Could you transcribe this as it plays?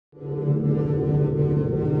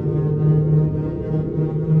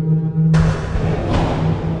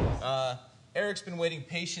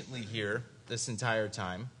patiently here this entire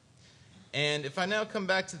time. And if I now come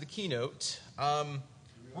back to the keynote,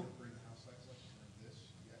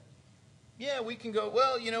 yeah, we can go,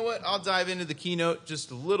 well, you know what, I'll dive into the keynote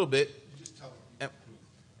just a little bit.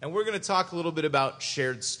 And we're going to talk a little bit about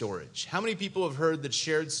shared storage. How many people have heard that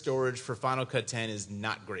shared storage for Final Cut 10 is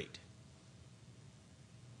not great?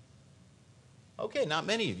 Okay, not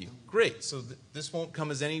many of you. Great. So this won't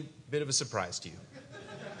come as any bit of a surprise to you.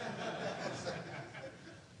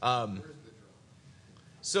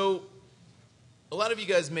 So a lot of you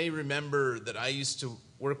guys may remember that I used to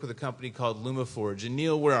work with a company called LumaForge. And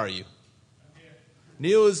Neil, where are you?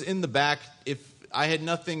 Neil is in the back. If I had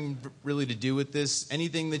nothing really to do with this,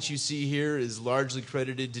 anything that you see here is largely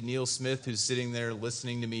credited to Neil Smith, who's sitting there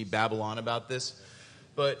listening to me babble on about this.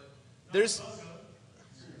 But there's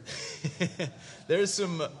there's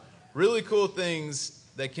some really cool things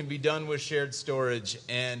that can be done with shared storage,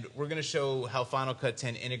 and we're going to show how Final Cut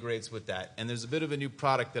 10 integrates with that. And there's a bit of a new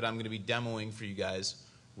product that I'm going to be demoing for you guys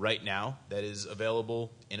right now that is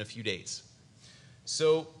available in a few days.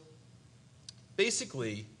 So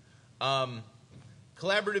basically,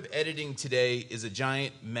 collaborative editing today is a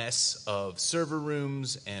giant mess of server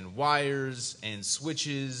rooms and wires and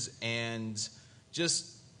switches and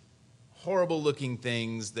just horrible looking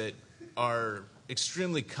things that are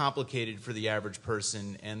extremely complicated for the average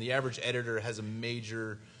person, and the average editor has a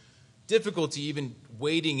major difficulty even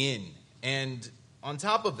wading in. And on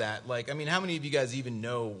top of that, like, I mean, how many of you guys even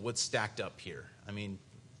know what's stacked up here? I mean,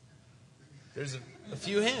 there's a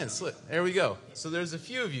few hands. Look, there we go. So there's a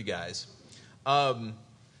few of you guys.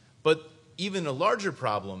 But even a larger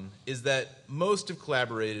problem is that most of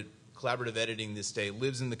collaborative editing this day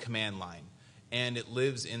lives in the command line. And it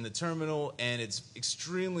lives in the terminal, and it's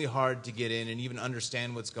extremely hard to get in and even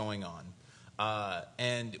understand what's going on.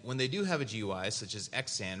 And when they do have a GUI, such as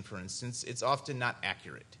Xsan, for instance, it's often not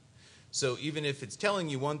accurate. So even if it's telling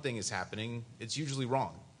you one thing is happening, it's usually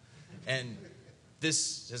wrong. And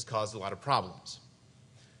this has caused a lot of problems.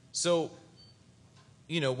 So,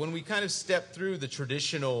 you know, when we kind of step through the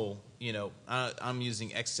traditional, you know, I'm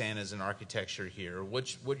using Xsan as an architecture here,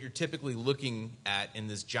 what you're typically looking at in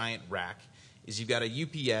this giant rack is you've got a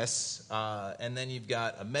UPS, and then you've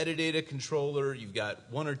got a metadata controller, you've got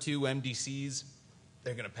one or two MDCs,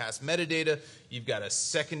 they're going to pass metadata, you've got a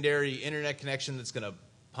secondary internet connection that's going to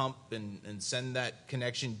pump and send that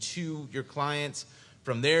connection to your clients.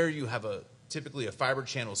 From there, you have typically a fiber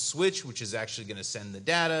channel switch, which is actually going to send the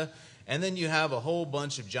data, and then you have a whole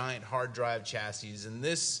bunch of giant hard drive chassis. And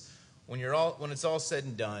this, when it's all said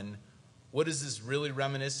and done, what is this really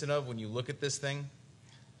reminiscent of when you look at this thing?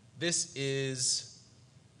 This is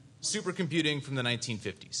supercomputing from the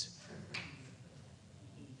 1950s.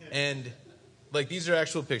 And like, these are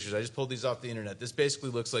actual pictures. I just pulled these off the internet. This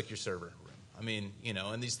basically looks like your server room. I mean, you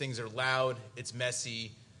know, and these things are loud, it's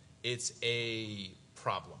messy, it's a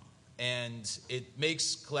problem. And it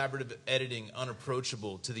makes collaborative editing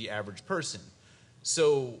unapproachable to the average person.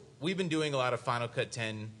 So we've been doing a lot of Final Cut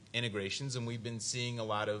 10 integrations, and we've been seeing a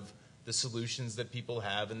lot of the solutions that people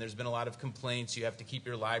have, and there's been a lot of complaints. You have to keep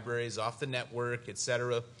your libraries off the network,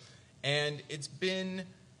 etc. And it's been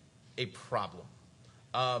a problem.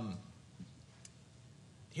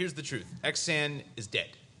 Here's the truth. Xsan is dead.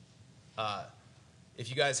 If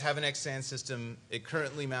you guys have an Xsan system, it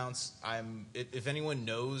currently mounts. If anyone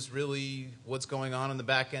knows really what's going on the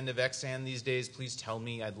back end of Xsan these days, please tell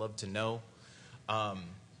me. I'd love to know.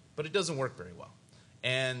 But it doesn't work very well.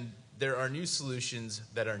 And there are new solutions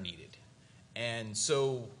that are needed. And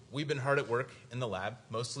so we've been hard at work in the lab.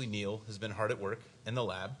 Mostly Neil has been hard at work in the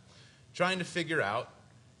lab, trying to figure out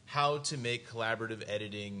how to make collaborative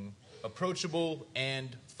editing approachable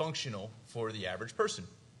and functional for the average person.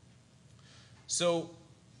 So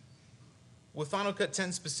with Final Cut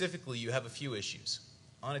 10 specifically, you have a few issues.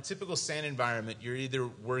 On a typical SAN environment, you're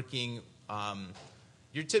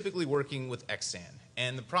typically working with Xsan.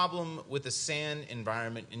 And the problem with the SAN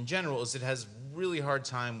environment in general is it has really hard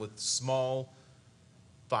time with small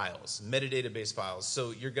files, metadata-based files.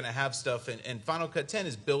 So you're going to have stuff, and Final Cut 10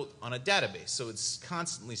 is built on a database, so it's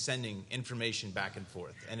constantly sending information back and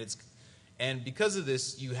forth. And because of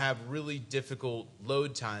this, you have really difficult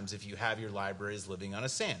load times if you have your libraries living on a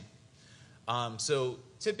SAN. So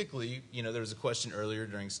typically, you know, there was a question earlier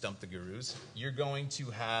during Stump the Gurus. You're going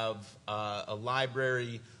to have a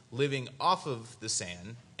library living off of the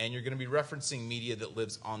SAN, and you're going to be referencing media that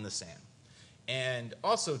lives on the SAN. And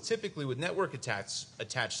also, typically with network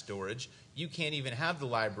attached storage, you can't even have the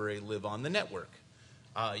library live on the network.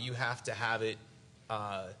 You have to have it,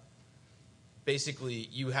 basically,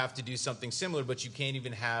 you have to do something similar, but you can't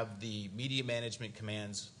even have the media management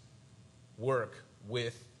commands work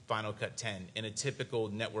with Final Cut 10 in a typical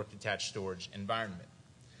network-attached storage environment.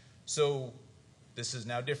 So this is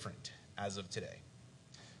now different as of today.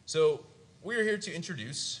 So we're here to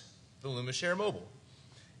introduce the LumaShare Mobile.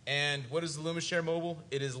 And what is the LumaShare Mobile?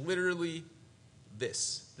 It is literally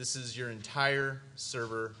this. This is your entire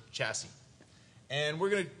server chassis. And we're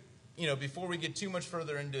going to, before we get too much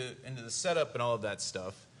further into the setup and all of that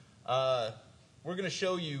stuff, we're going to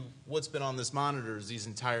show you what's been on this monitors this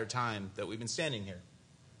entire time that we've been standing here.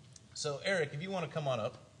 So Eric, if you want to come on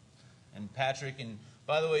up, and Patrick, and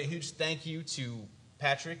by the way, a huge thank you to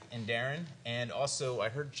Patrick and Darren, and also I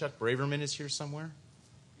heard Chuck Braverman is here somewhere.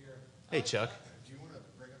 Here. Hey Chuck. Do you want to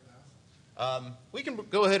bring up the house? We can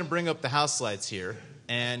go ahead and bring up the house lights here,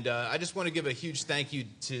 and I just want to give a huge thank you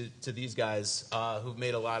to these guys who've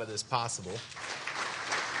made a lot of this possible.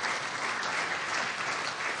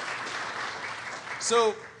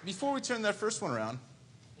 So before we turn that first one around,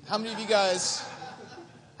 how many of you guys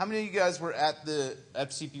were at the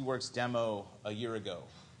FCP Works demo a year ago?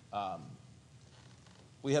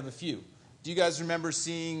 We have a few. Do you guys remember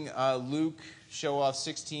seeing Luke show off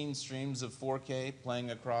 16 streams of 4K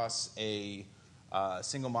playing across a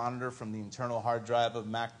single monitor from the internal hard drive of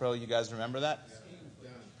Mac Pro? You guys remember that?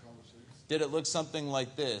 Yeah. Did it look something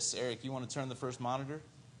like this? Eric, you want to turn the first monitor?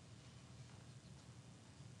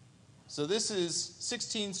 So this is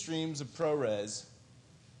 16 streams of ProRes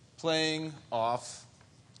playing off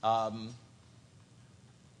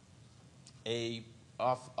a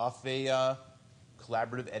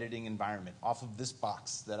collaborative editing environment, off of this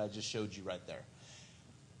box that I just showed you right there.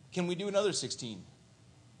 Can we do another 16?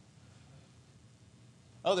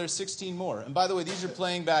 Oh, there's 16 more. And by the way, these are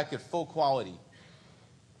playing back at full quality.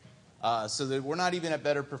 So that we're not even at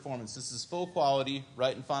better performance. This is full quality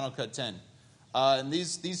right in Final Cut 10. And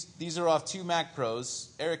these are off 2 Mac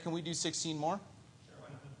Pros. Eric, can we do 16 more?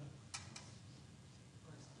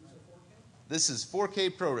 This is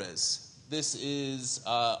 4K ProRes. This is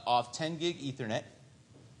off 10 gig Ethernet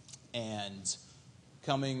and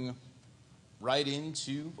coming right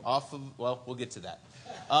into off of, well, we'll get to that.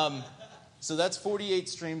 So that's 48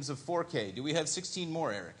 streams of 4K. Do we have 16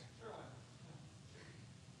 more, Eric?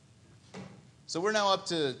 So we're now up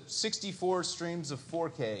to 64 streams of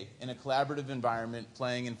 4K in a collaborative environment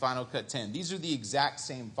playing in Final Cut 10. These are the exact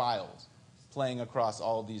same files playing across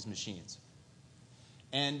all of these machines.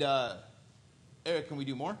 And Eric, can we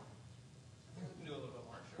do more? We can do a little bit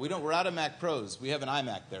more. Sure. We don't. We're out of Mac Pros. We have an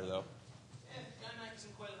iMac there, though. And iMac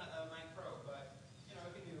isn't quite a Mac Pro, but we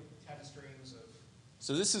can do 10 streams of.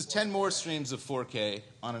 So this is 10 more streams of 4K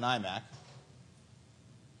on an iMac.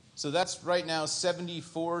 So that's right now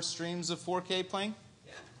 74 streams of 4K playing.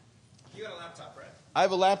 Yeah. You got a laptop, right? I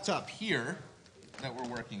have a laptop here that we're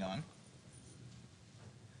working on.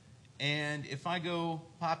 And if I go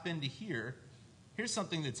pop into here, here's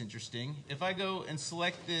something that's interesting. If I go and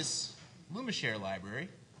select this LumaShare library,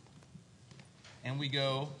 and we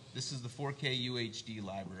go, this is the 4K UHD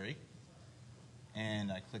library,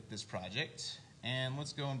 and I click this project, and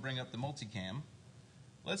let's go and bring up the multicam.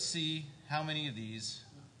 Let's see how many of these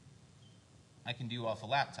I can do off a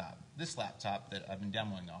laptop, this laptop that I've been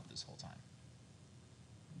demoing off this whole time.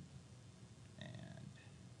 And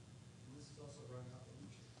This is also running off the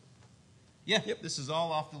LumaShare. yeah, yep, this is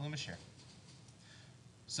all off the LumaShare.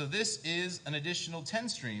 So this is an additional 10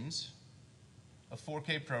 streams of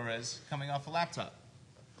 4K ProRes coming off a laptop.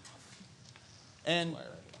 And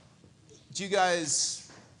do you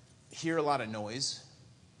guys hear a lot of noise?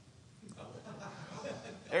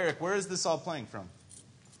 Eric, where is this all playing from?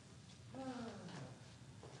 My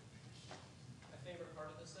favorite part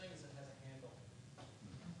of this thing is it has a handle. Oh,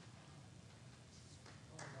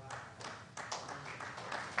 wow.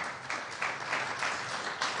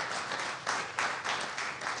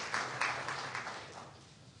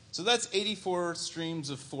 So that's 84 streams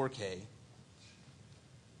of 4K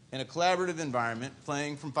in a collaborative environment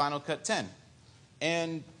playing from Final Cut 10.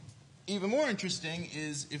 And even more interesting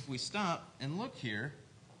is if we stop and look here,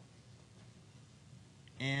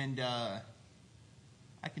 and I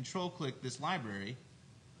control-click this library,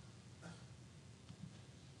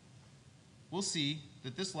 we'll see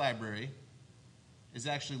that this library is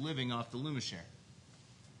actually living off the LumaShare.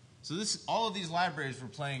 So all of these libraries were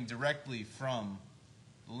playing directly from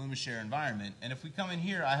the LumaShare environment. And if we come in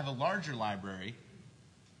here, I have a larger library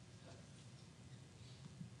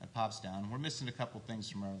that pops down. We're missing a couple things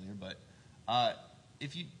from earlier, but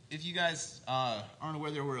if you guys aren't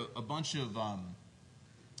aware, there were a bunch of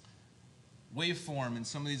waveform and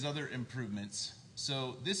some of these other improvements.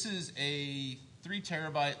 So this is a 3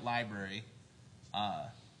 terabyte library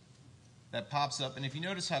that pops up, and if you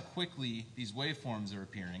notice how quickly these waveforms are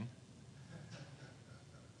appearing,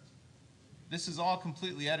 this is all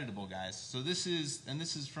completely editable, guys. So this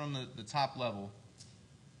is from the top level,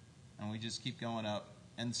 and we just keep going up.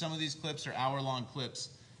 And some of these clips are hour-long clips.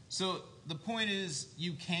 So the point is,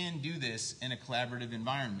 you can do this in a collaborative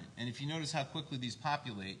environment. And if you notice how quickly these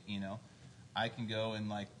populate, you know, I can go and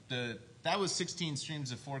like that was 16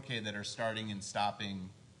 streams of 4K that are starting and stopping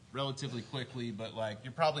relatively quickly, but like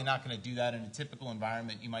you're probably not going to do that in a typical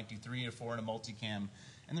environment. You might do 3 or 4 in a multicam,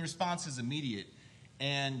 and the response is immediate.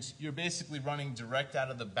 And you're basically running direct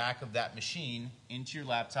out of the back of that machine into your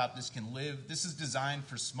laptop. This is designed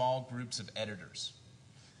for small groups of editors.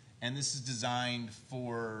 And this is designed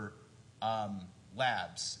for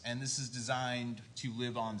labs. And this is designed to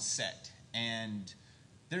live on set. And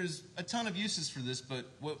there's a ton of uses for this, but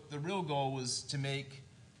what the real goal was to make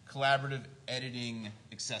collaborative editing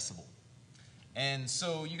accessible. And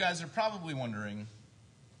so you guys are probably wondering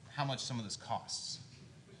how much some of this costs.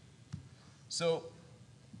 So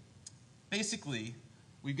basically,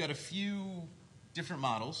 we've got a few different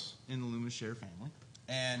models in the LumaShare family.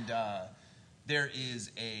 And there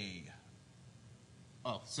is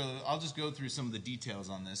so I'll just go through some of the details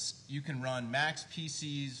on this. You can run Macs,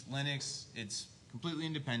 PCs, Linux. It's completely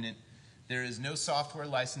independent. There is no software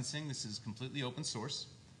licensing. This is completely open source,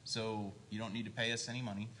 so you don't need to pay us any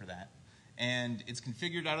money for that. And it's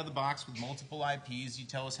configured out of the box with multiple IPs. You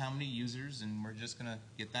tell us how many users, and we're just going to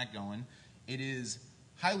get that going. It is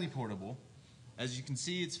highly portable. As you can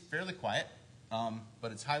see, it's fairly quiet,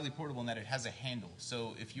 but it's highly portable in that it has a handle.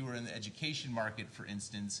 So if you were in the education market, for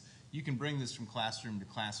instance, you can bring this from classroom to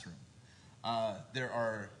classroom. There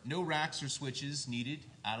are no racks or switches needed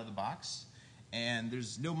out of the box. And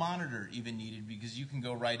there's no monitor even needed because you can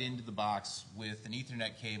go right into the box with an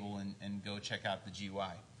Ethernet cable and go check out the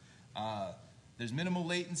GUI. There's minimal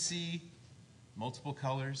latency, multiple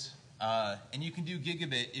colors, and you can do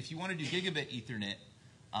gigabit. If you want to do gigabit Ethernet,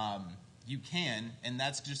 you can, and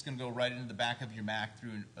that's just going to go right into the back of your Mac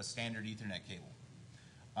through a standard Ethernet cable.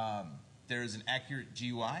 There's an accurate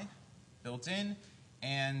GUI built in,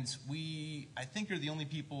 and we, I think, are the only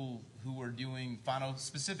people who are doing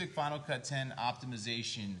specific Final Cut 10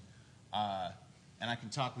 optimization, and I can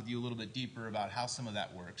talk with you a little bit deeper about how some of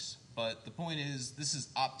that works. But the point is, this is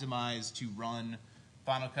optimized to run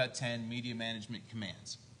Final Cut 10 media management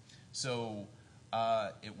commands. So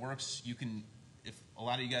it works. You can, if a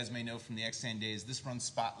lot of you guys may know from the Xsan days, this runs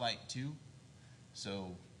Spotlight too.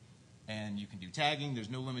 So, and you can do tagging. There's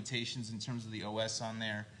no limitations in terms of the OS on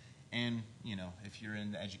there. And, you know, if you're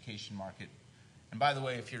in the education market, and by the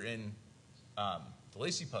way, if you're in the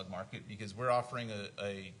LACPUG market, because we're offering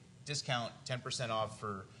a discount 10% off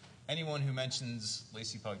for anyone who mentions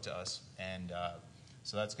LACPUG to us, and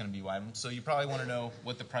so that's going to be why. So you probably want to know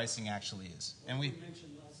what the pricing actually is. And we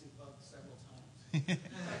mentioned LACPUG several times.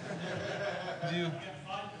 do. You get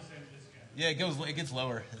 5% discount. Yeah, it gets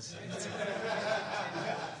lower. If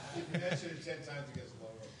you mention it 10 times, it gets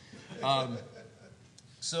lower.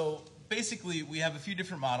 So basically, we have a few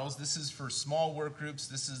different models. This is for small work groups.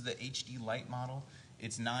 This is the HD Lite model.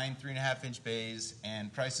 It's 9 3.5-inch bays,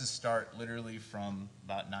 and prices start literally from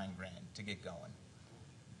about $9,000 to get going.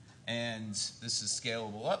 And this is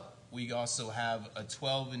scalable up. We also have a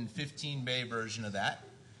 12 and 15 bay version of that,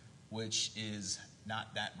 which is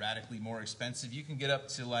not that radically more expensive. You can get up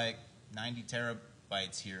to like 90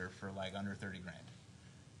 terabytes here for like under $30,000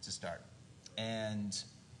 to start. And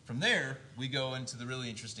from there, we go into the really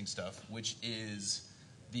interesting stuff, which is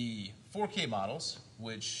the 4K models,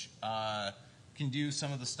 which can do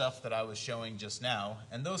some of the stuff that I was showing just now.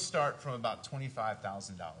 And those start from about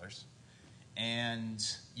 $25,000. And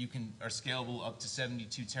you are scalable up to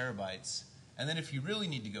 72 terabytes. And then if you really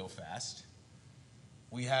need to go fast,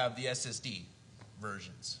 we have the SSD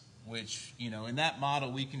versions, which, you know, in that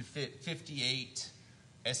model, we can fit 58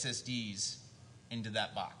 SSDs into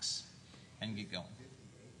that box and get going.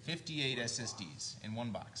 58 SSDs in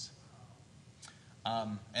one box.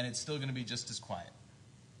 And it's still going to be just as quiet.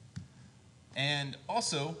 And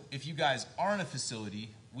also, if you guys are in a facility,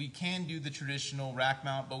 we can do the traditional rack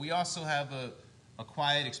mount, but we also have a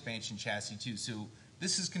quiet expansion chassis too. So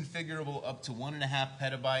this is configurable up to 1.5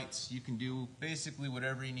 petabytes. You can do basically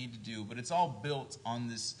whatever you need to do, but it's all built on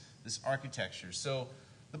this architecture. So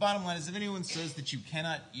the bottom line is, if anyone says that you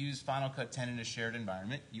cannot use Final Cut 10 in a shared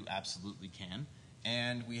environment, you absolutely can.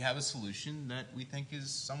 And we have a solution that we think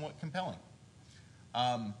is somewhat compelling.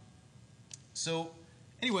 So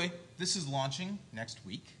anyway, this is launching next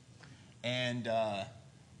week. And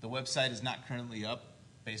the website is not currently up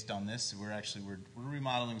based on this. We're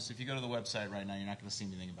remodeling. So if you go to the website right now, you're not going to see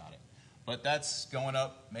anything about it. But that's going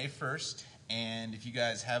up May 1st. And if you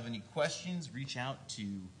guys have any questions, reach out to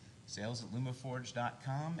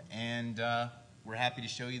sales@lumaforge.com, and we're happy to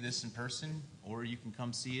show you this in person, or you can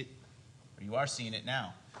come see it, or you are seeing it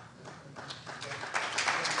now.